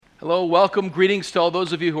Hello, welcome, greetings to all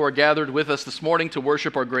those of you who are gathered with us this morning to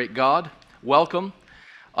worship our great God. Welcome.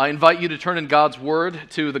 I invite you to turn in God's Word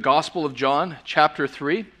to the Gospel of John, chapter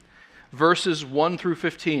 3, verses 1 through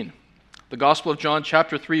 15. The Gospel of John,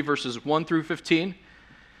 chapter 3, verses 1 through 15.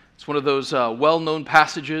 It's one of those well-known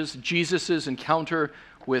passages, Jesus' encounter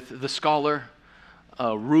with the scholar,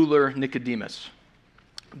 ruler Nicodemus.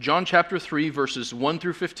 John chapter 3, verses 1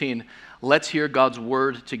 through 15. Let's hear God's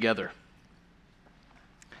Word together.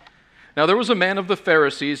 Now there was a man of the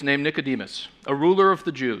Pharisees named Nicodemus, a ruler of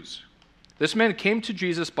the Jews. This man came to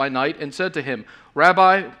Jesus by night and said to him,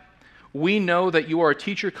 "Rabbi, we know that you are a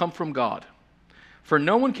teacher come from God. For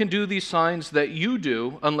no one can do these signs that you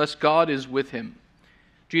do unless God is with him."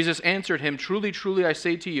 Jesus answered him, "Truly, truly, I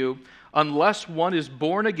say to you, unless one is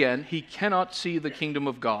born again, he cannot see the kingdom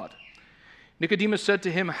of God." Nicodemus said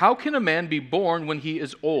to him, "How can a man be born when he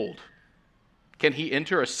is old? Can he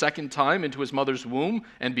enter a second time into his mother's womb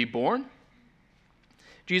and be born?"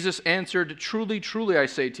 Jesus answered, "Truly, truly, I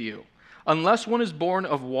say to you, unless one is born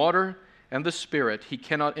of water and the Spirit, he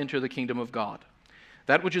cannot enter the kingdom of God.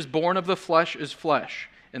 That which is born of the flesh is flesh,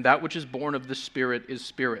 and that which is born of the Spirit is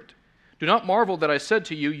spirit. Do not marvel that I said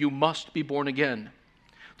to you, you must be born again.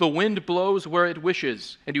 The wind blows where it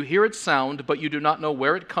wishes, and you hear its sound, but you do not know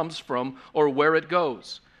where it comes from or where it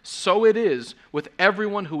goes. So it is with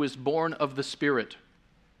everyone who is born of the Spirit."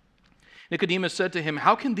 Nicodemus said to him,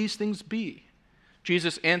 "How can these things be?"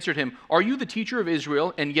 Jesus answered him, "Are you the teacher of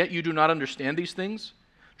Israel, and yet you do not understand these things?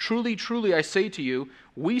 Truly, truly, I say to you,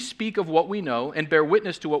 we speak of what we know and bear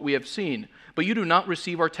witness to what we have seen, but you do not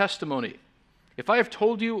receive our testimony. If I have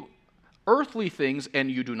told you earthly things and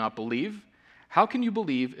you do not believe, how can you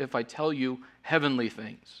believe if I tell you heavenly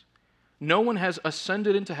things? No one has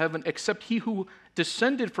ascended into heaven except he who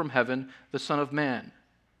descended from heaven, the Son of Man.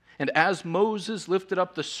 And as Moses lifted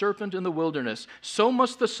up the serpent in the wilderness, so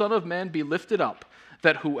must the Son of Man be lifted up,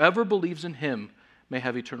 that whoever believes in him may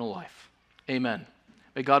have eternal life." Amen.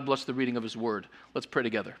 May God bless the reading of his word. Let's pray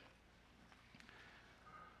together.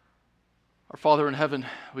 Our Father in heaven,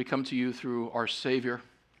 we come to you through our Savior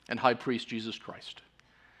and High Priest, Jesus Christ.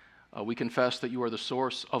 We confess that you are the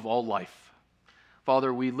source of all life.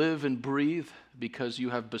 Father, we live and breathe because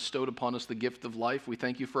you have bestowed upon us the gift of life. We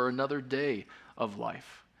thank you for another day of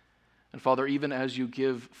life. And Father, even as you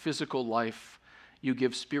give physical life, you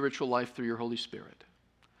give spiritual life through your Holy Spirit.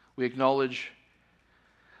 We acknowledge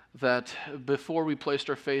that before we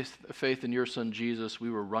placed our faith in your Son Jesus,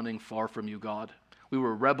 we were running far from you, God. We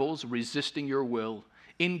were rebels, resisting your will,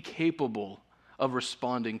 incapable of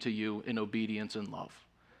responding to you in obedience and love.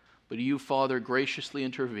 But you, Father, graciously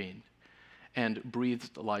intervened and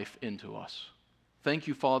breathed life into us. Thank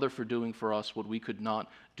you, Father, for doing for us what we could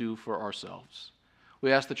not do for ourselves.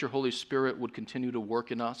 We ask that your Holy Spirit would continue to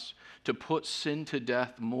work in us, to put sin to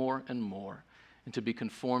death more and more, and to be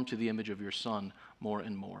conformed to the image of your Son more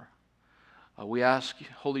and more. We ask,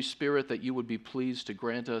 Holy Spirit, that you would be pleased to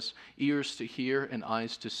grant us ears to hear and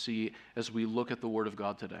eyes to see as we look at the Word of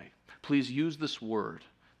God today. Please use this Word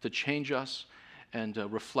to change us and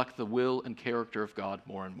reflect the will and character of God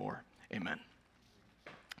more and more. Amen.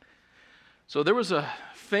 So there was a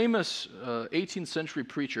famous 18th century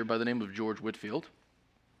preacher by the name of George Whitefield.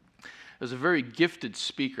 He was a very gifted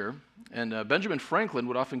speaker, and Benjamin Franklin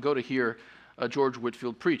would often go to hear George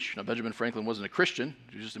Whitefield preach. Now, Benjamin Franklin wasn't a Christian.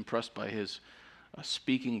 He was just impressed by his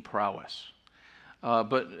speaking prowess.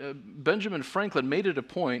 But Benjamin Franklin made it a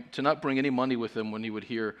point to not bring any money with him when he would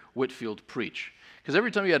hear Whitefield preach. Because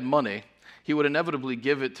every time he had money, he would inevitably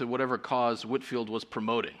give it to whatever cause Whitefield was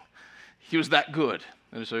promoting. He was that good.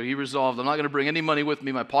 And so he resolved, I'm not going to bring any money with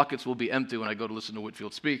me. My pockets will be empty when I go to listen to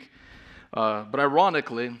Whitefield speak. But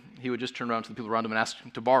ironically, he would just turn around to the people around him and ask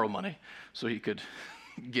them to borrow money so he could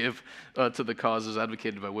give to the causes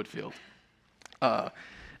advocated by Whitefield. Now,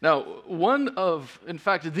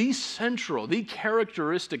 the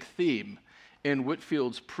characteristic theme in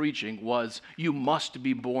Whitefield's preaching was, you must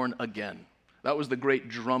be born again. That was the great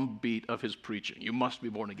drumbeat of his preaching. You must be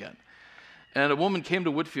born again. And a woman came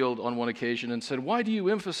to Whitefield on one occasion and said, "Why do you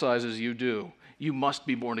emphasize as you do, you must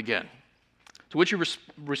be born again?" To which he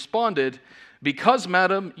responded, "Because,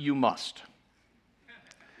 madam, you must."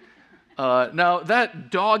 Now, that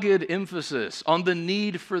dogged emphasis on the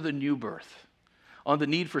need for the new birth, on the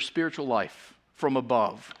need for spiritual life from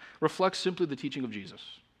above, reflects simply the teaching of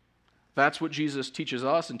Jesus. That's what Jesus teaches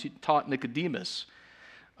us and taught Nicodemus,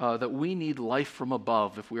 that we need life from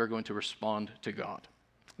above if we are going to respond to God.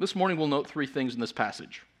 This morning we'll note three things in this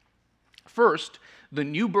passage. First, the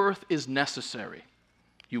new birth is necessary.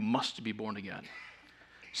 You must be born again.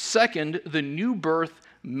 Second, the new birth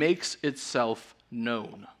makes itself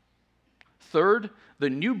known. Third, the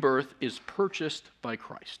new birth is purchased by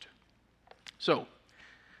Christ. So,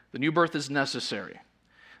 the new birth is necessary.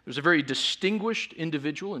 There's a very distinguished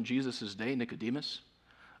individual in Jesus' day, Nicodemus,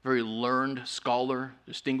 a very learned scholar,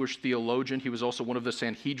 distinguished theologian. He was also one of the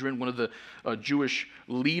Sanhedrin, one of the Jewish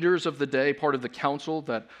leaders of the day, part of the council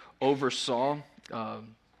that oversaw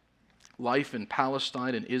life in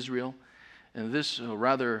Palestine and Israel. And this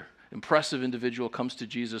rather impressive individual comes to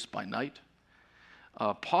Jesus by night.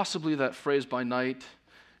 Possibly that phrase by night,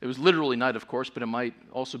 it was literally night, of course, but it might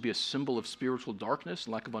also be a symbol of spiritual darkness,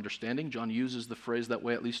 lack of understanding. John uses the phrase that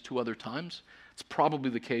way at least 2 other times. It's probably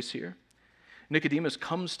the case here. Nicodemus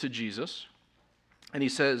comes to Jesus, and he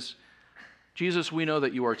says, Jesus, we know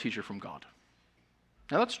that you are a teacher from God.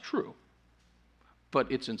 Now that's true,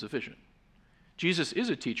 but it's insufficient. Jesus is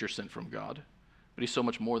a teacher sent from God, but he's so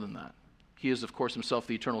much more than that. He is, of course, himself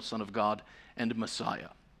the eternal Son of God and Messiah.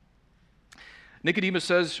 Nicodemus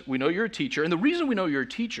says, we know you're a teacher, and the reason we know you're a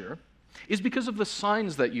teacher is because of the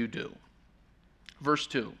signs that you do. Verse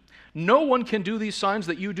 2, no one can do these signs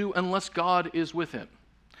that you do unless God is with him.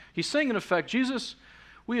 He's saying, in effect, Jesus,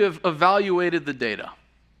 we have evaluated the data,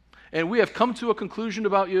 and we have come to a conclusion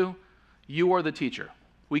about you. You are the teacher.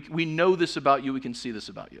 We know this about you. We can see this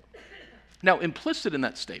about you. Now, implicit in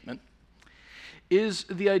that statement is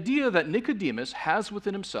the idea that Nicodemus has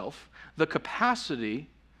within himself the capacity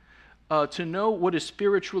to know what is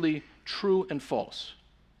spiritually true and false.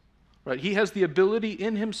 Right? He has the ability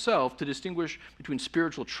in himself to distinguish between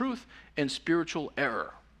spiritual truth and spiritual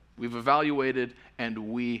error. We've evaluated and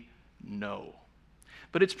we know.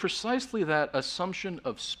 But it's precisely that assumption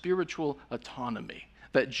of spiritual autonomy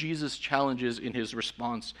that Jesus challenges in his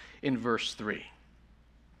response in verse 3.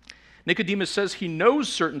 Nicodemus says he knows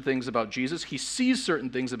certain things about Jesus, he sees certain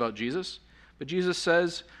things about Jesus, but Jesus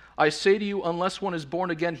says, I say to you, unless one is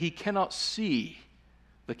born again, he cannot see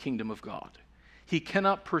the kingdom of God. He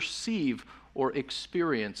cannot perceive or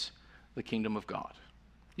experience the kingdom of God.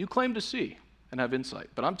 You claim to see and have insight,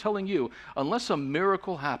 but I'm telling you, unless a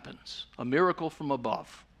miracle happens, a miracle from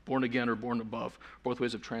above, born again or born above, both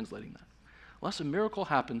ways of translating that, unless a miracle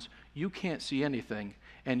happens, you can't see anything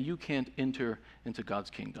and you can't enter into God's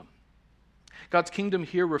kingdom. God's kingdom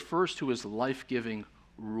here refers to his life-giving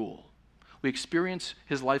rule. We experience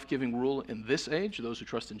his life-giving rule in this age, those who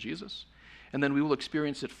trust in Jesus, and then we will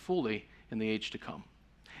experience it fully in the age to come.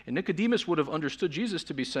 And Nicodemus would have understood Jesus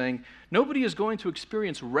to be saying, nobody is going to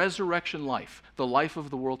experience resurrection life, the life of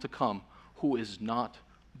the world to come, who is not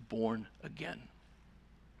born again.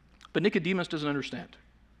 But Nicodemus doesn't understand.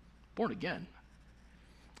 Born again.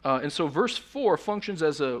 And so verse 4 functions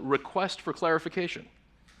as a request for clarification.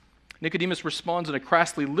 Nicodemus responds in a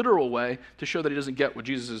crassly literal way to show that he doesn't get what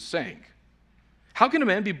Jesus is saying. How can a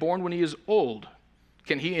man be born when he is old?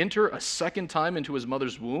 Can he enter a second time into his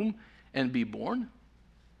mother's womb and be born?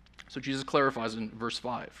 So Jesus clarifies in verse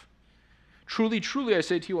 5. Truly, truly, I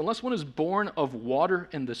say to you, unless one is born of water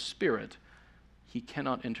and the Spirit, he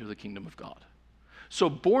cannot enter the kingdom of God. So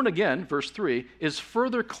born again, verse 3, is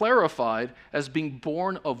further clarified as being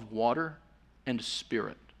born of water and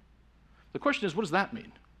Spirit. The question is, what does that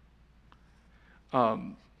mean?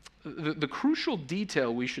 The crucial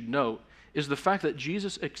detail we should note is the fact that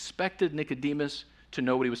Jesus expected Nicodemus to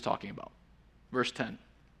know what he was talking about. Verse 10.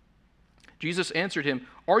 Jesus answered him,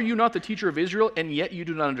 are you not the teacher of Israel, and yet you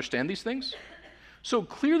do not understand these things? So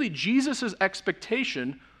clearly Jesus'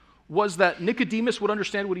 expectation was that Nicodemus would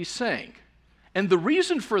understand what he's saying. And the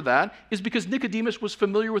reason for that is because Nicodemus was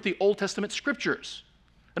familiar with the Old Testament scriptures.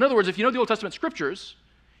 In other words, if you know the Old Testament scriptures,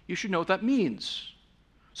 you should know what that means.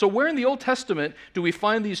 So where in the Old Testament do we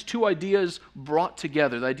find these two ideas brought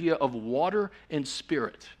together, the idea of water and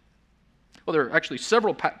Spirit? Well, there are actually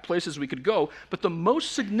several places we could go, but the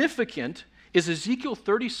most significant is Ezekiel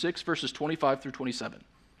 36, verses 25 through 27.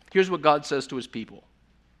 Here's what God says to his people.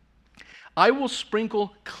 I will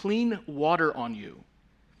sprinkle clean water on you,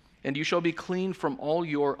 and you shall be clean from all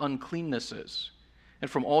your uncleannesses, and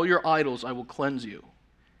from all your idols I will cleanse you.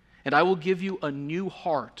 And I will give you a new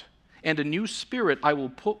heart, and a new spirit I will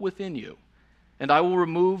put within you, and I will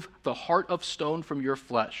remove the heart of stone from your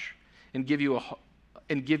flesh, and give you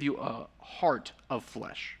a heart of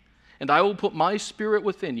flesh. And I will put my spirit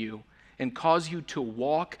within you, and cause you to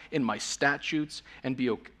walk in my statutes, and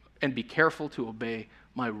be careful to obey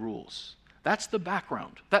my rules. That's the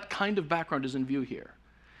background. That kind of background is in view here.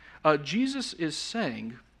 Jesus is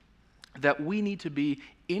saying that we need to be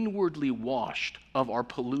inwardly washed of our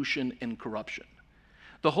pollution and corruption.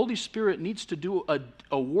 The Holy Spirit needs to do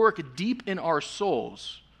a work deep in our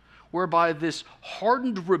souls whereby this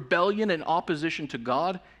hardened rebellion and opposition to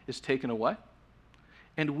God is taken away.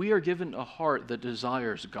 And we are given a heart that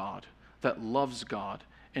desires God, that loves God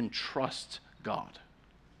and trusts God.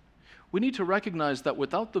 We need to recognize that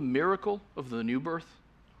without the miracle of the new birth,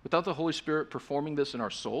 without the Holy Spirit performing this in our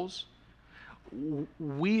souls,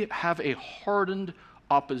 we have a hardened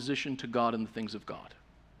opposition to God and the things of God.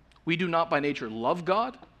 We do not by nature love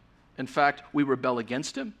God. In fact, we rebel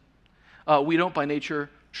against him. We don't by nature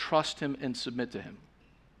trust him and submit to him.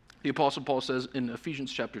 The Apostle Paul says in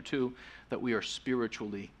Ephesians chapter 2 that we are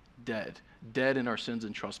spiritually dead in our sins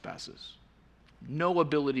and trespasses. No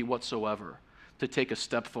ability whatsoever to take a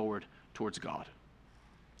step forward towards God.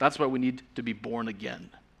 That's why we need to be born again.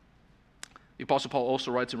 The Apostle Paul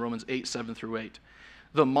also writes in Romans 8, 7 through 8,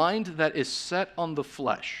 the mind that is set on the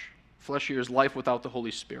flesh here is life without the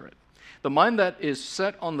Holy Spirit. The mind that is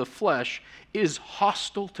set on the flesh is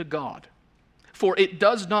hostile to God, for it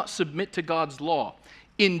does not submit to God's law.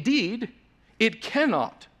 Indeed, it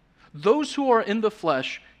cannot. Those who are in the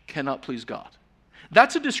flesh cannot please God.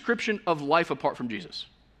 That's a description of life apart from Jesus.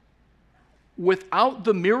 Without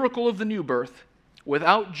the miracle of the new birth,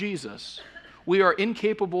 without Jesus, we are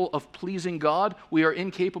incapable of pleasing God. We are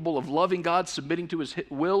incapable of loving God, submitting to his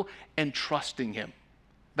will, and trusting him.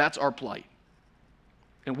 That's our plight.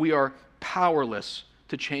 And we are powerless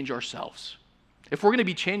to change ourselves. If we're going to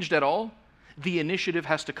be changed at all, the initiative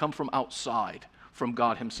has to come from outside, from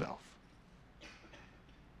God himself.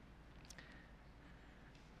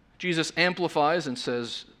 Jesus amplifies and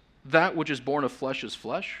says, that which is born of flesh is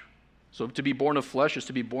flesh. So to be born of flesh is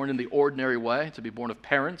to be born in the ordinary way, to be born of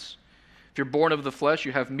parents. If you're born of the flesh,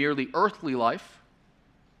 you have merely earthly life.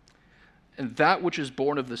 And that which is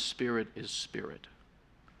born of the Spirit is spirit.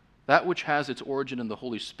 That which has its origin in the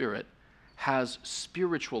Holy Spirit has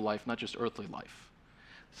spiritual life, not just earthly life.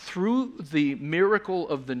 Through the miracle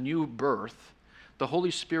of the new birth, the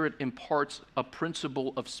Holy Spirit imparts a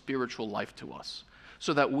principle of spiritual life to us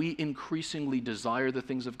so that we increasingly desire the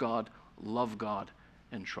things of God, love God,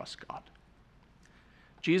 and trust God.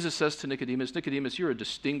 Jesus says to Nicodemus, Nicodemus, you're a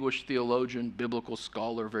distinguished theologian, biblical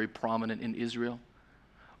scholar, very prominent in Israel.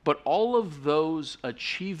 But all of those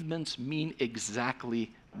achievements mean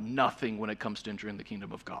exactly nothing when it comes to entering the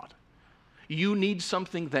kingdom of God. You need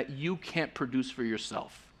something that you can't produce for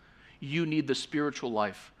yourself. You need the spiritual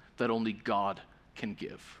life that only God can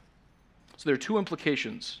give. So there are two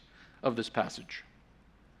implications of this passage.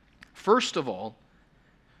 First of all,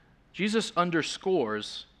 Jesus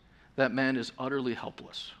underscores that man is utterly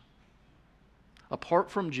helpless. Apart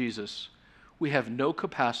from Jesus, we have no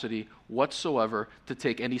capacity whatsoever to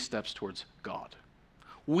take any steps towards God.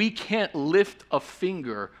 We can't lift a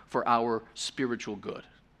finger for our spiritual good.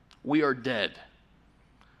 We are dead.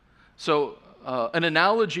 So an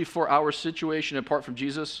analogy for our situation apart from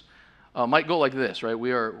Jesus might go like this, right?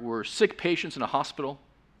 We're sick patients in a hospital,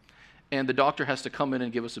 and the doctor has to come in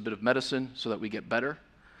and give us a bit of medicine so that we get better.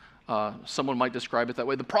 Someone might describe it that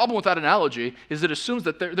way. The problem with that analogy is it assumes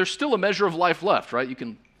that there's still a measure of life left, right? You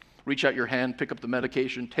can reach out your hand, pick up the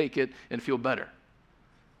medication, take it, and feel better.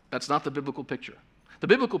 That's not the biblical picture. The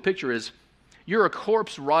biblical picture is you're a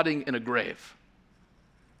corpse rotting in a grave.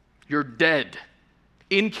 You're dead,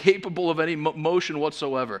 incapable of any motion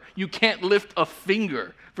whatsoever. You can't lift a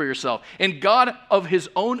finger for yourself. And God, of his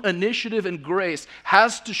own initiative and grace,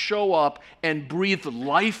 has to show up and breathe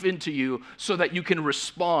life into you so that you can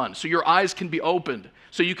respond, so your eyes can be opened,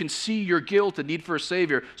 so you can see your guilt and need for a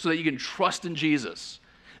Savior, so that you can trust in Jesus.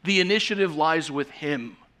 The initiative lies with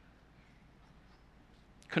him.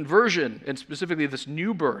 Conversion, and specifically this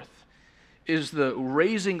new birth, is the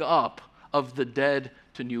raising up of the dead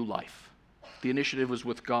to new life. The initiative was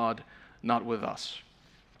with God, not with us.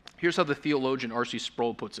 Here's how the theologian R.C.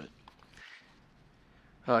 Sproul puts it.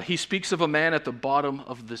 He speaks of a man at the bottom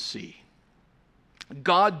of the sea.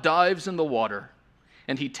 God dives in the water,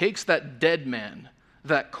 and he takes that dead man,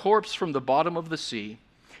 that corpse from the bottom of the sea,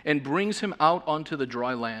 and brings him out onto the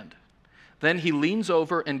dry land. Then he leans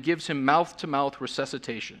over and gives him mouth-to-mouth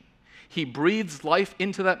resuscitation. He breathes life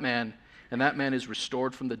into that man, and that man is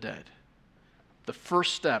restored from the dead. The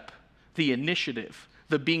first step, the initiative,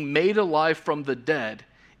 the being made alive from the dead,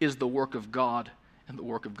 is the work of God and the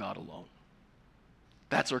work of God alone.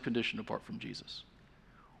 That's our condition apart from Jesus.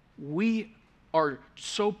 We are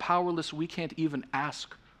so powerless we can't even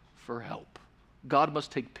ask for help. God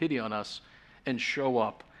must take pity on us and show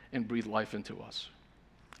up and breathe life into us.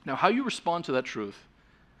 Now, how you respond to that truth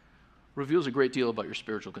reveals a great deal about your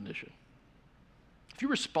spiritual condition. If you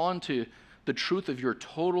respond to the truth of your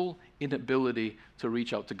total inability to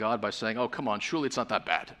reach out to God by saying, oh, come on, surely it's not that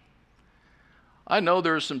bad. I know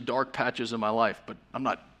there are some dark patches in my life, but I'm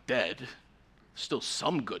not dead. Still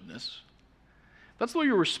some goodness. That's the way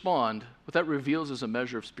you respond. What that reveals is a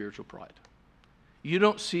measure of spiritual pride. you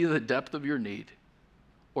don't see the depth of your need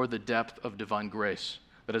or the depth of divine grace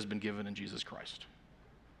that has been given in Jesus Christ.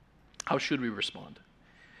 How should we respond?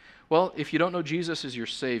 Well, if you don't know Jesus as your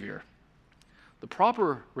Savior, the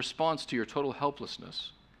proper response to your total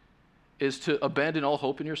helplessness is to abandon all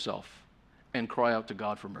hope in yourself and cry out to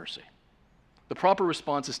God for mercy. The proper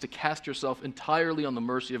response is to cast yourself entirely on the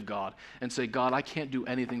mercy of God and say, God, I can't do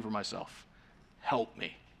anything for myself. Help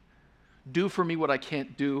me. Do for me what I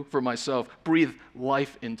can't do for myself. Breathe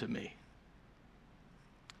life into me.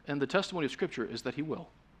 And the testimony of Scripture is that He will.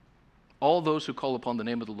 All those who call upon the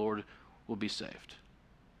name of the Lord will be saved.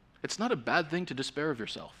 It's not a bad thing to despair of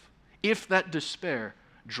yourself, if that despair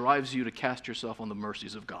drives you to cast yourself on the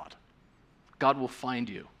mercies of God. God will find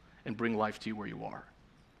you and bring life to you where you are.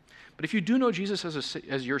 But if you do know Jesus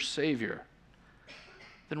as your Savior,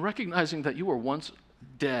 then recognizing that you were once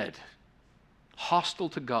dead, hostile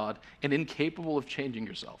to God, and incapable of changing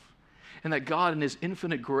yourself, and that God in His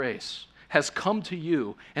infinite grace has come to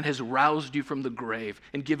you and has roused you from the grave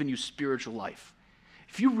and given you spiritual life.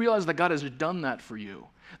 If you realize that God has done that for you,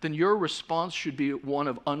 then your response should be one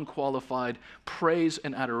of unqualified praise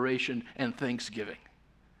and adoration and thanksgiving.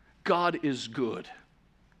 God is good.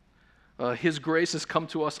 His grace has come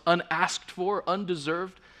to us unasked for,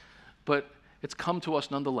 undeserved, but it's come to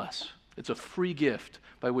us nonetheless. It's a free gift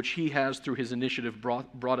by which He has, through His initiative,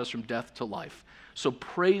 brought us from death to life. So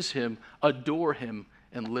praise Him, adore Him,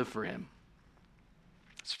 and live for Him.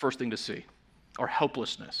 It's the first thing to see, our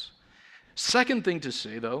helplessness. Second thing to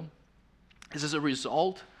see, though, is as a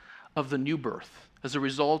result of the new birth, as a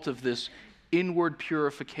result of this inward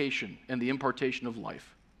purification and the impartation of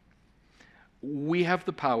life, we have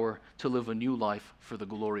the power to live a new life for the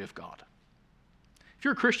glory of God. If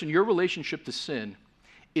you're a Christian, your relationship to sin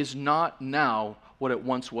is not now what it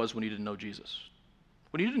once was when you didn't know Jesus.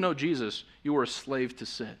 When you didn't know Jesus, you were a slave to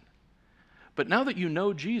sin. But now that you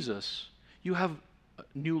know Jesus, you have a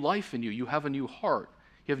new life in you. You have a new heart.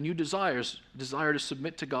 You have new desires, desire to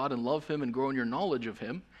submit to God and love Him and grow in your knowledge of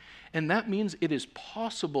Him. And that means it is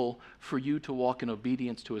possible for you to walk in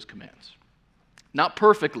obedience to His commands. Not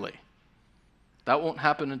perfectly. That won't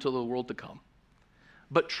happen until the world to come.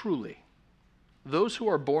 But truly, those who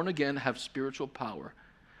are born again have spiritual power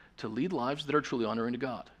to lead lives that are truly honoring to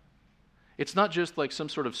God. It's not just like some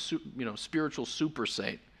sort of spiritual super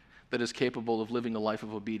saint that is capable of living a life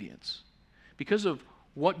of obedience. Because of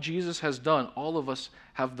what Jesus has done, all of us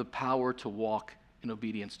have the power to walk in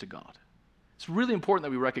obedience to God. It's really important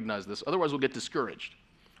that we recognize this, otherwise we'll get discouraged.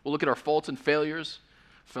 We'll look at our faults and failures,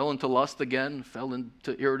 fell into lust again, fell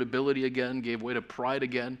into irritability again, gave way to pride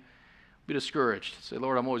again. Be discouraged. Say,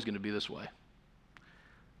 Lord, I'm always going to be this way.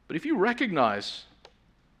 But if you recognize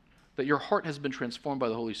that your heart has been transformed by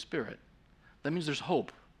the Holy Spirit, that means there's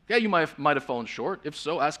hope. Yeah, you might have fallen short. If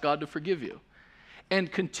so, ask God to forgive you. And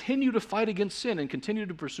continue to fight against sin and continue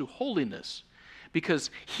to pursue holiness, because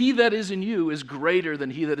He that is in you is greater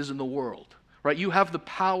than he that is in the world. Right? You have the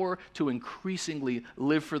power to increasingly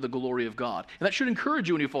live for the glory of God. And that should encourage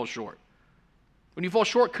you when you fall short. When you fall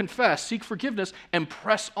short, confess, seek forgiveness, and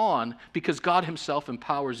press on, because God Himself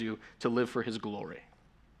empowers you to live for His glory.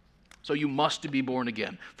 So you must be born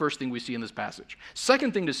again. First thing we see in this passage.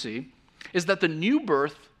 Second thing to see is that the new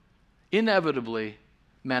birth inevitably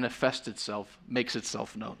manifests itself, makes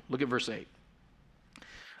itself known. Look at verse 8.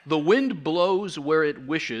 The wind blows where it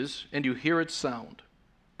wishes, and you hear its sound,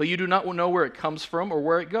 but you do not know where it comes from or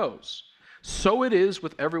where it goes. So it is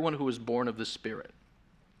with everyone who is born of the Spirit.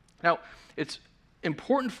 Now, it's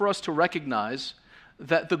important for us to recognize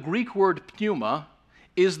that the Greek word pneuma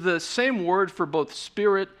is the same word for both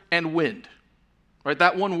spirit and wind. Right?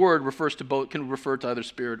 That one word refers to both, can refer to either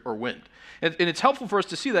spirit or wind. And it's helpful for us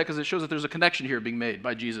to see that because it shows that there's a connection here being made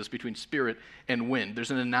by Jesus between spirit and wind. There's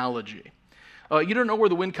an analogy. You don't know where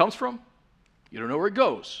the wind comes from. You don't know where it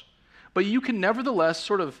goes. But you can nevertheless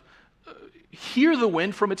sort of hear the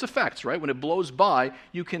wind from its effects, right? When it blows by,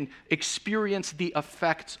 you can experience the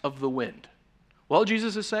effects of the wind. Well,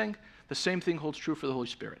 Jesus is saying the same thing holds true for the Holy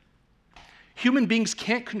Spirit. Human beings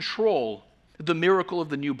can't control the miracle of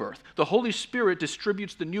the new birth. The Holy Spirit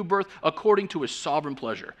distributes the new birth according to His sovereign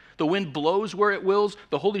pleasure. The wind blows where it wills.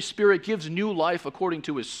 The Holy Spirit gives new life according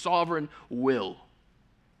to His sovereign will.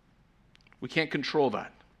 We can't control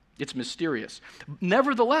that. It's mysterious.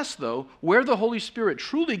 Nevertheless, though, where the Holy Spirit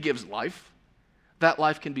truly gives life, that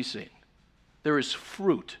life can be seen. There is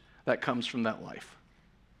fruit that comes from that life.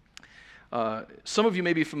 Some of you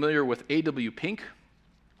may be familiar with A.W. Pink.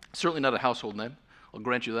 Certainly not a household name. I'll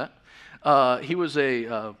grant you that. He was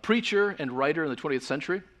a preacher and writer in the 20th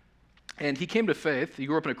century, and he came to faith. He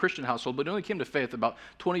grew up in a Christian household, but he only came to faith about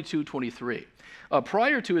 22, 23.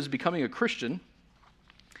 Prior to his becoming a Christian,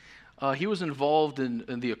 He was involved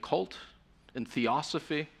in the occult, in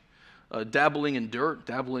theosophy, dabbling in dirt,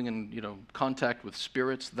 dabbling in contact with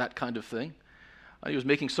spirits, that kind of thing. He was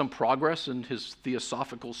making some progress in his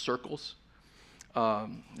theosophical circles.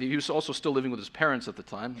 He was also still living with his parents at the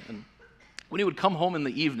time. And when he would come home in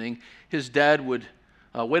the evening, his dad would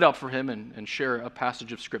wait up for him and share a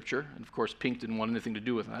passage of Scripture. And of course, Pink didn't want anything to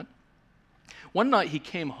do with that. One night he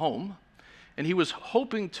came home, and he was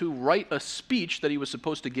hoping to write a speech that he was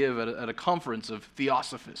supposed to give at a conference of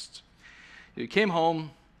theosophists. He came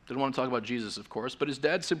home, didn't want to talk about Jesus, of course, but his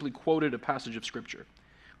dad simply quoted a passage of Scripture.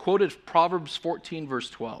 Quoted Proverbs 14, verse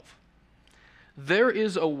 12. "There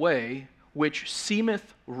is a way which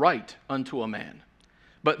seemeth right unto a man,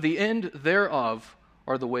 but the end thereof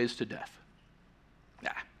are the ways to death."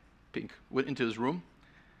 Pink went into his room,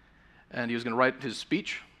 and he was going to write his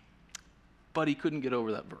speech, but he couldn't get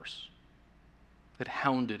over that verse. It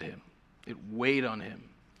hounded him. It weighed on him.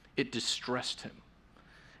 It distressed him.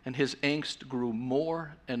 And his angst grew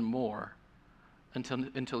more and more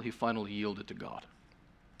until he finally yielded to God.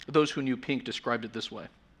 Those who knew Pink described it this way.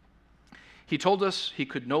 He told us he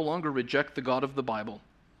could no longer reject the God of the Bible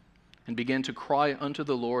and began to cry unto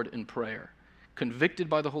the Lord in prayer, convicted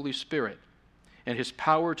by the Holy Spirit and his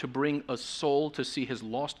power to bring a soul to see his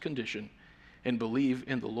lost condition and believe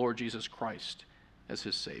in the Lord Jesus Christ as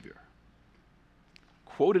his Savior.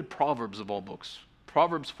 Quoted Proverbs of all books,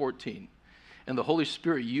 Proverbs 14, and the Holy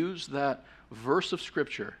Spirit used that verse of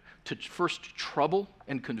Scripture to first trouble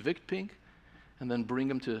and convict Pink, and then bring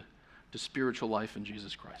him to spiritual life in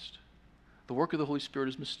Jesus Christ. The work of the Holy Spirit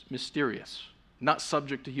is mysterious, not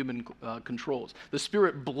subject to human controls. The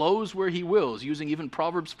Spirit blows where he wills, using even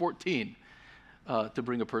Proverbs 14 to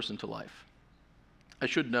bring a person to life. I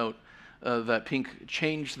should note that Pink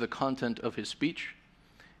changed the content of his speech,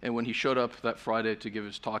 and when he showed up that Friday to give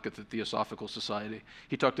his talk at the Theosophical Society,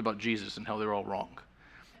 he talked about Jesus and how they're all wrong.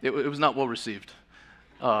 It was not well received.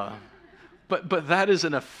 But that is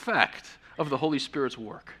an effect of the Holy Spirit's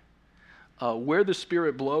work. Where the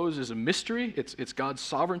Spirit blows is a mystery. It's God's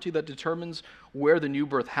sovereignty that determines where the new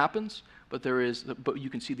birth happens, but you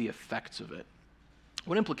can see the effects of it.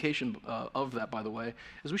 One implication of that, by the way,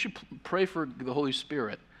 is we should pray for the Holy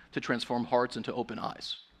Spirit to transform hearts and to open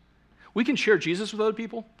eyes. We can share Jesus with other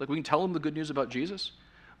people, like we can tell them the good news about Jesus,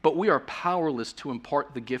 but we are powerless to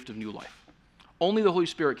impart the gift of new life. Only the Holy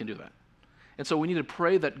Spirit can do that. And so we need to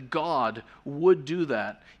pray that God would do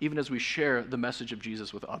that even as we share the message of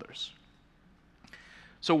Jesus with others.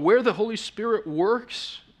 So where the Holy Spirit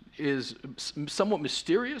works is somewhat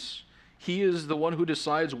mysterious. He is the one who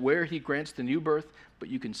decides where he grants the new birth, but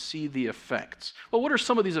you can see the effects. Well, what are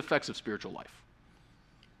some of these effects of spiritual life?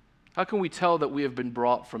 How can we tell that we have been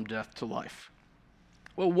brought from death to life?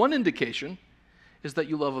 Well, one indication is that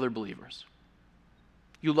you love other believers.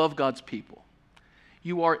 You love God's people.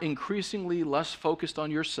 You are increasingly less focused on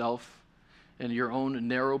yourself and your own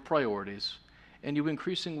narrow priorities, and you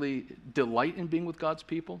increasingly delight in being with God's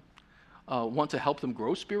people, want to help them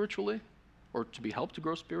grow spiritually, or to be helped to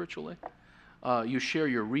grow spiritually. You share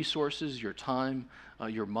your resources, your time,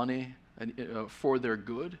 your money for their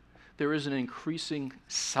good. There is an increasing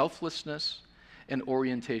selflessness and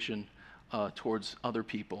orientation towards other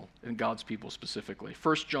people, and God's people specifically.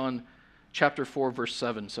 1 John chapter 4, verse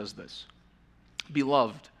 7 says this,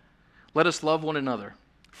 "Beloved, let us love one another,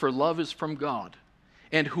 for love is from God,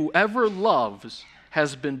 and whoever loves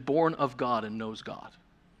has been born of God and knows God."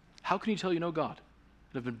 How can you tell you know God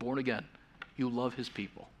and have been born again? You love his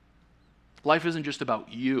people. Life isn't just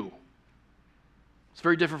about you. It's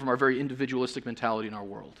very different from our very individualistic mentality in our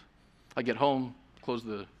world. I get home, close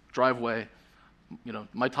the driveway,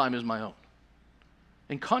 my time is my own.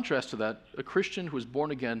 In contrast to that, a Christian who is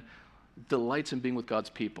born again delights in being with God's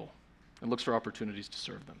people and looks for opportunities to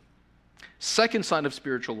serve them. Second sign of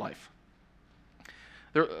spiritual life.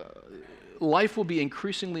 Life will be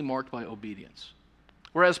increasingly marked by obedience.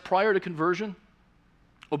 Whereas prior to conversion,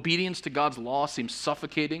 obedience to God's law seems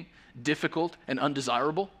suffocating, difficult, and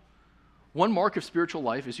undesirable. One mark of spiritual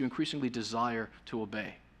life is you increasingly desire to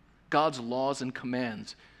obey. God's laws and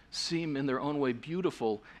commands seem in their own way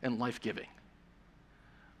beautiful and life-giving.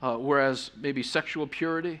 Whereas maybe sexual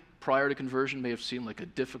purity prior to conversion may have seemed like a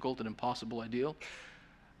difficult and impossible ideal.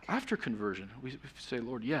 After conversion, we say,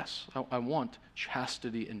 Lord, yes, I want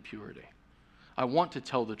chastity and purity. I want to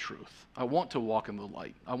tell the truth. I want to walk in the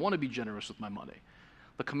light. I want to be generous with my money.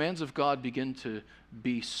 The commands of God begin to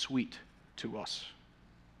be sweet to us.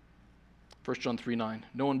 1 John 3:9,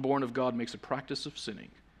 "No one born of God makes a practice of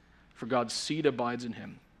sinning, for God's seed abides in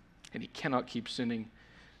him, and he cannot keep sinning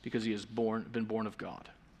because he has been born of God."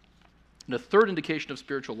 And a third indication of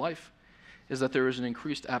spiritual life is that there is an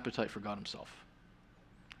increased appetite for God himself.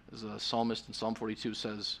 As the psalmist in Psalm 42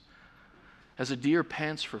 says, "As a deer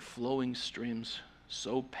pants for flowing streams,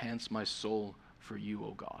 so pants my soul for you,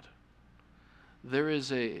 O God." There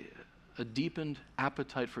is a deepened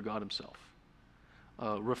appetite for God himself,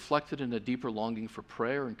 reflected in a deeper longing for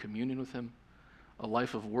prayer and communion with him, a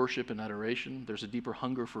life of worship and adoration. There's a deeper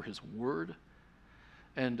hunger for his word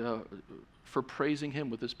and for praising him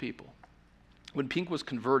with his people. When Pink was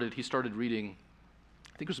converted, he started reading,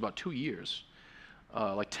 I think it was about 2 years,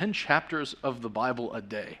 like 10 chapters of the Bible a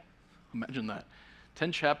day. Imagine that.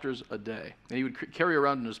 10 chapters a day. And he would carry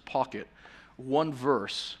around in his pocket one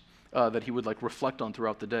verse that he would like reflect on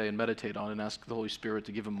throughout the day and meditate on and ask the Holy Spirit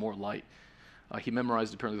to give him more light. He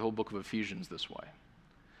memorized apparently the whole book of Ephesians this way.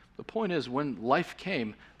 The point is, when life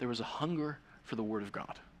came, there was a hunger for the Word of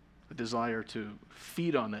God, a desire to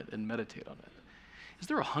feed on it and meditate on it. Is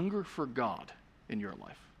there a hunger for God in your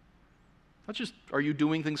life? Not just are you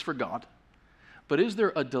doing things for God, but is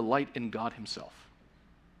there a delight in God himself?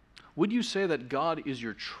 Would you say that God is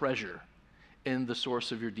your treasure and the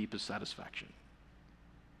source of your deepest satisfaction?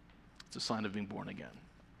 It's a sign of being born again.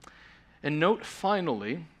 And note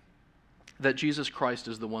finally that Jesus Christ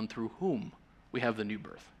is the one through whom we have the new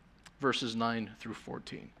birth. Verses 9 through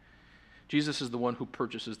 14. Jesus is the one who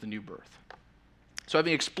purchases the new birth. So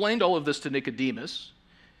having explained all of this to Nicodemus,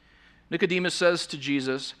 Nicodemus says to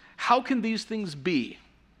Jesus, "How can these things be?"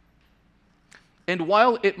 And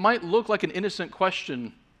while it might look like an innocent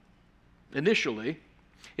question initially,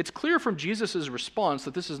 it's clear from Jesus' response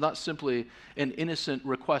that this is not simply an innocent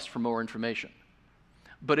request for more information,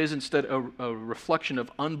 but is instead a reflection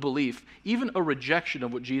of unbelief, even a rejection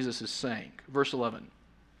of what Jesus is saying. Verse 11.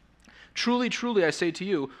 "Truly, truly, I say to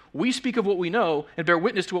you, we speak of what we know and bear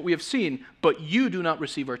witness to what we have seen, but you do not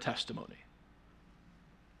receive our testimony."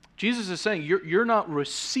 Jesus is saying, you're not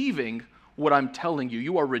receiving what I'm telling you.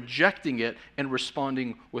 You are rejecting it and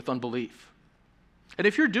responding with unbelief. And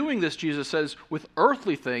if you're doing this, Jesus says, with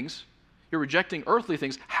earthly things, you're rejecting earthly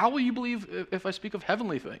things, how will you believe if I speak of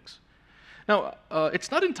heavenly things? Now,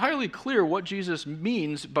 it's not entirely clear what Jesus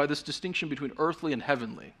means by this distinction between earthly and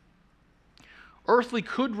heavenly. Earthly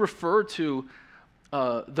could refer to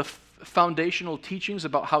the foundational teachings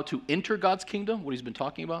about how to enter God's kingdom, what he's been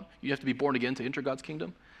talking about. You have to be born again to enter God's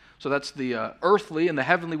kingdom. So that's the earthly, and the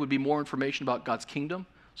heavenly would be more information about God's kingdom,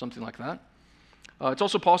 something like that. It's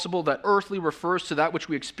also possible that earthly refers to that which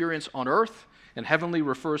we experience on earth, and heavenly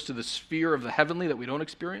refers to the sphere of the heavenly that we don't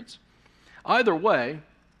experience. Either way,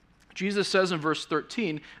 Jesus says in verse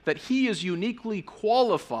 13 that he is uniquely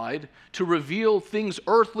qualified to reveal things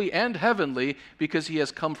earthly and heavenly because he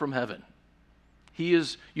has come from heaven. He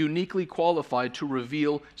is uniquely qualified to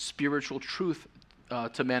reveal spiritual truth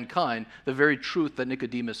to mankind, the very truth that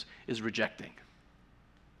Nicodemus is rejecting.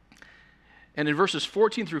 And in verses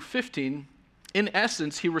 14 through 15, in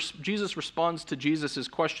essence, Jesus responds to Jesus'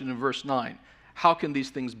 question in verse 9. How can these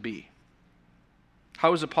things be?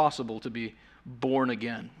 How is it possible to be born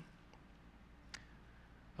again?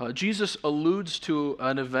 Jesus alludes to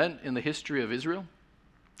an event in the history of Israel.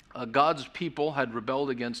 God's people had rebelled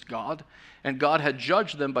against God, and God had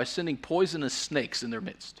judged them by sending poisonous snakes in their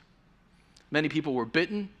midst. Many people were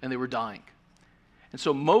bitten, and they were dying. And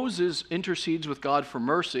so Moses intercedes with God for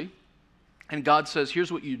mercy, and God says,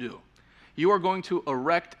 here's what you do. You are going to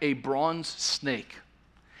erect a bronze snake,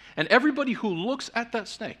 and everybody who looks at that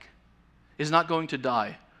snake is not going to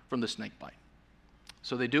die from the snake bite.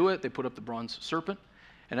 So they do it, they put up the bronze serpent,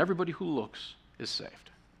 and everybody who looks is saved.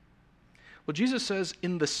 Well, Jesus says,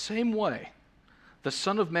 in the same way, the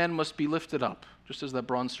Son of Man must be lifted up, just as that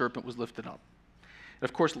bronze serpent was lifted up. And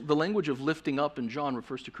of course, the language of lifting up in John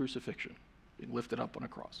refers to crucifixion, being lifted up on a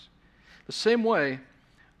cross. The same way,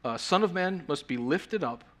 Son of Man must be lifted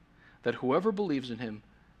up, that whoever believes in him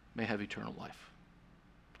may have eternal life.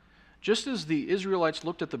 Just as the Israelites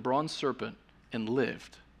looked at the bronze serpent and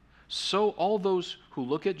lived, so all those who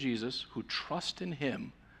look at Jesus, who trust in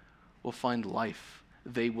him, will find life.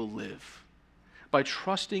 They will live. By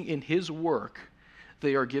trusting in his work,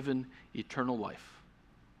 they are given eternal life.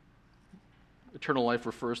 Eternal life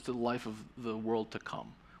refers to the life of the world to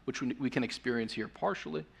come, which we can experience here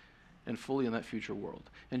partially and fully in that future world.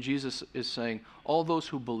 And Jesus is saying, all those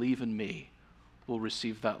who believe in me will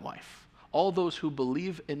receive that life. All those who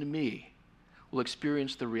believe in me will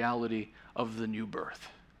experience the reality of the new birth.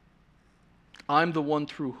 I'm the one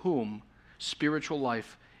through whom spiritual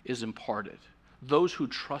life is imparted. Those who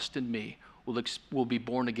trust in me will be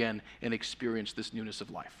born again and experience this newness of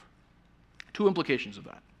life. Two implications of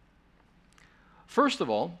that. First of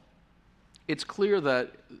all, it's clear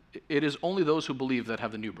that it is only those who believe that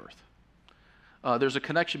have the new birth. There's a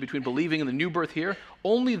connection between believing in the new birth here.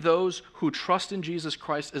 Only those who trust in Jesus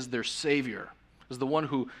Christ as their Savior, as the one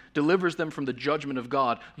who delivers them from the judgment of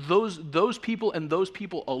God, those people and those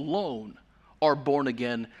people alone are born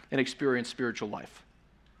again and experience spiritual life.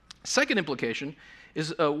 Second implication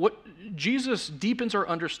is what Jesus deepens our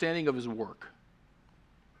understanding of his work.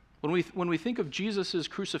 When we think of Jesus'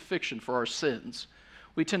 crucifixion for our sins,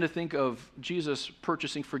 we tend to think of Jesus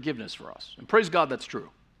purchasing forgiveness for us. And praise God, that's true,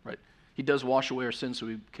 right? He does wash away our sins so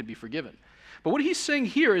we can be forgiven. But what he's saying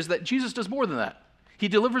here is that Jesus does more than that. He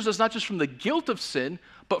delivers us not just from the guilt of sin,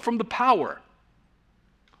 but from the power.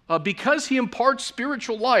 Because he imparts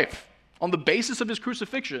spiritual life on the basis of his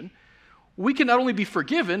crucifixion, we can not only be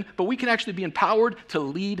forgiven, but we can actually be empowered to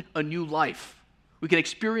lead a new life. We can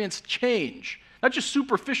experience change. Not just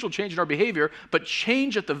superficial change in our behavior, but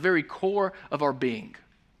change at the very core of our being.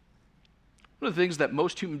 One of the things that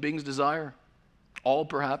most human beings desire, all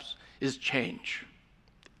perhaps, is change.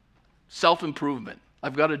 Self-improvement.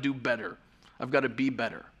 I've got to do better. I've got to be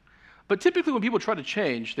better. But typically when people try to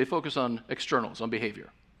change, they focus on externals, on behavior.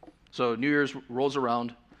 So New Year's rolls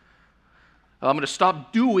around. I'm going to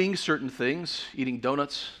stop doing certain things, eating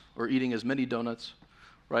donuts or eating as many donuts,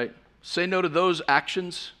 right? Say no to those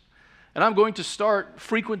actions. And I'm going to start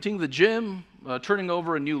frequenting the gym, turning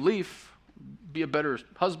over a new leaf, be a better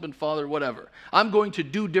husband, father, whatever. I'm going to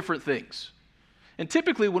do different things. And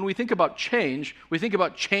typically when we think about change, we think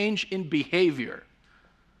about change in behavior.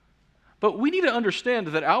 But we need to understand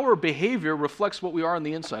that our behavior reflects what we are on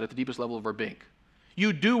the inside at the deepest level of our being.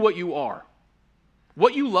 You do what you are.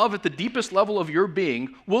 What you love at the deepest level of your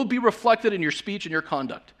being will be reflected in your speech and your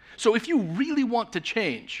conduct. So if you really want to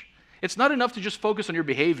change, it's not enough to just focus on your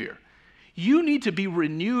behavior. You need to be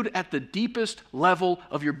renewed at the deepest level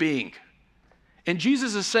of your being. And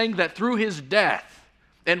Jesus is saying that through his death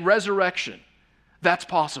and resurrection, that's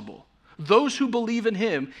possible. Those who believe in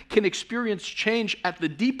him can experience change at the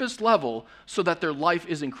deepest level so that their life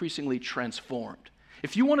is increasingly transformed.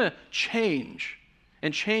 If you want to change,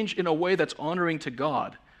 and change in a way that's honoring to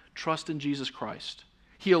God, trust in Jesus Christ.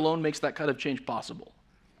 He alone makes that kind of change possible.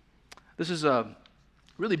 This is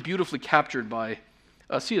really beautifully captured by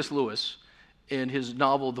C.S. Lewis in his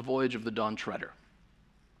novel, The Voyage of the Dawn Treader.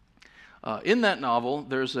 In that novel,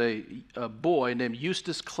 there's a boy named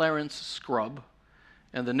Eustace Clarence Scrubb,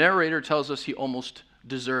 and the narrator tells us he almost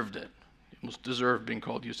deserved it. He almost deserved being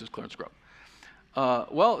called Eustace Clarence Scrubb.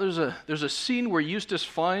 Well, there's a scene where Eustace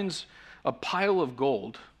finds a pile of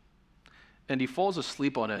gold, and he falls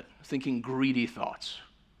asleep on it, thinking greedy thoughts.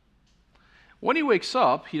 When he wakes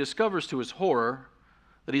up, he discovers to his horror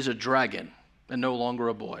that he's a dragon and no longer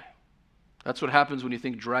a boy. That's what happens when you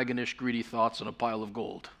think dragonish, greedy thoughts on a pile of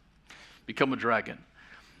gold. Become a dragon.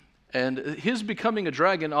 And his becoming a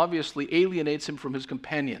dragon obviously alienates him from his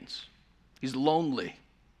companions. He's lonely.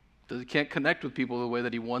 He can't connect with people the way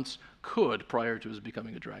that he once could prior to his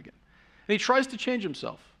becoming a dragon. And he tries to change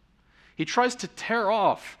himself. He tries to tear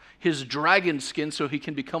off his dragon skin so he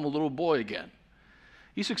can become a little boy again.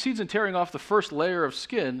 He succeeds in tearing off the first layer of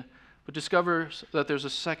skin, but discovers that there's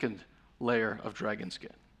a second layer of dragon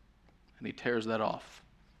skin. And he tears that off.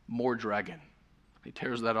 More dragon. He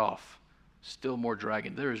tears that off. Still more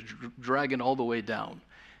dragon. There is dragon all the way down.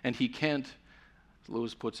 And he can't, as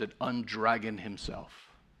Lewis puts it, undragon himself.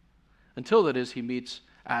 Until that is, he meets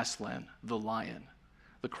Aslan, the lion,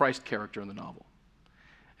 the Christ character in the novel.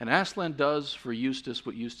 And Aslan does for Eustace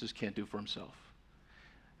what Eustace can't do for himself.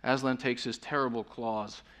 Aslan takes his terrible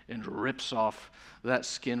claws and rips off that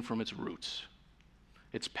skin from its roots.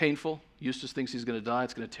 It's painful. Eustace thinks he's going to die.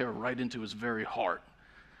 It's going to tear right into his very heart.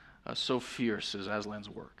 So fierce is Aslan's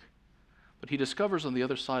work. But he discovers on the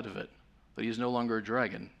other side of it that he's no longer a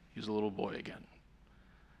dragon. He's a little boy again.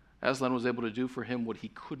 Aslan was able to do for him what he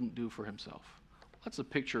couldn't do for himself. That's a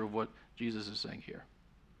picture of what Jesus is saying here.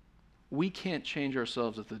 We can't change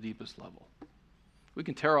ourselves at the deepest level. We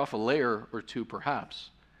can tear off a layer or two perhaps,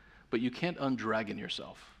 but you can't undragon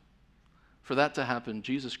yourself. For that to happen,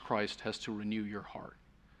 Jesus Christ has to renew your heart.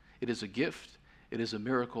 It is a gift, it is a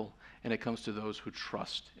miracle, and it comes to those who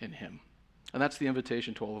trust in him. And that's the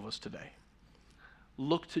invitation to all of us today.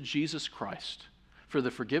 Look to Jesus Christ for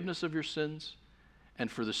the forgiveness of your sins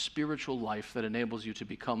and for the spiritual life that enables you to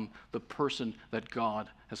become the person that God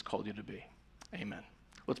has called you to be. Amen.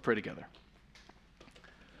 Let's pray together.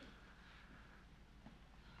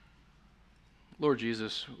 Lord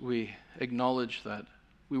Jesus, we acknowledge that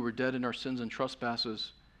we were dead in our sins and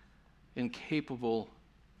trespasses, incapable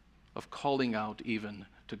of calling out even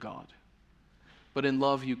to God. But in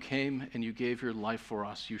love you came and you gave your life for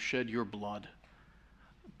us. You shed your blood,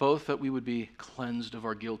 both that we would be cleansed of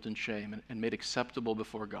our guilt and shame and made acceptable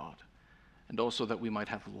before God, and also that we might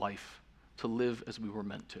have life, to live as we were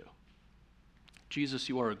meant to. Jesus,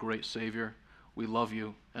 you are a great Savior. We love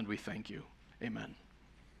you and we thank you. Amen.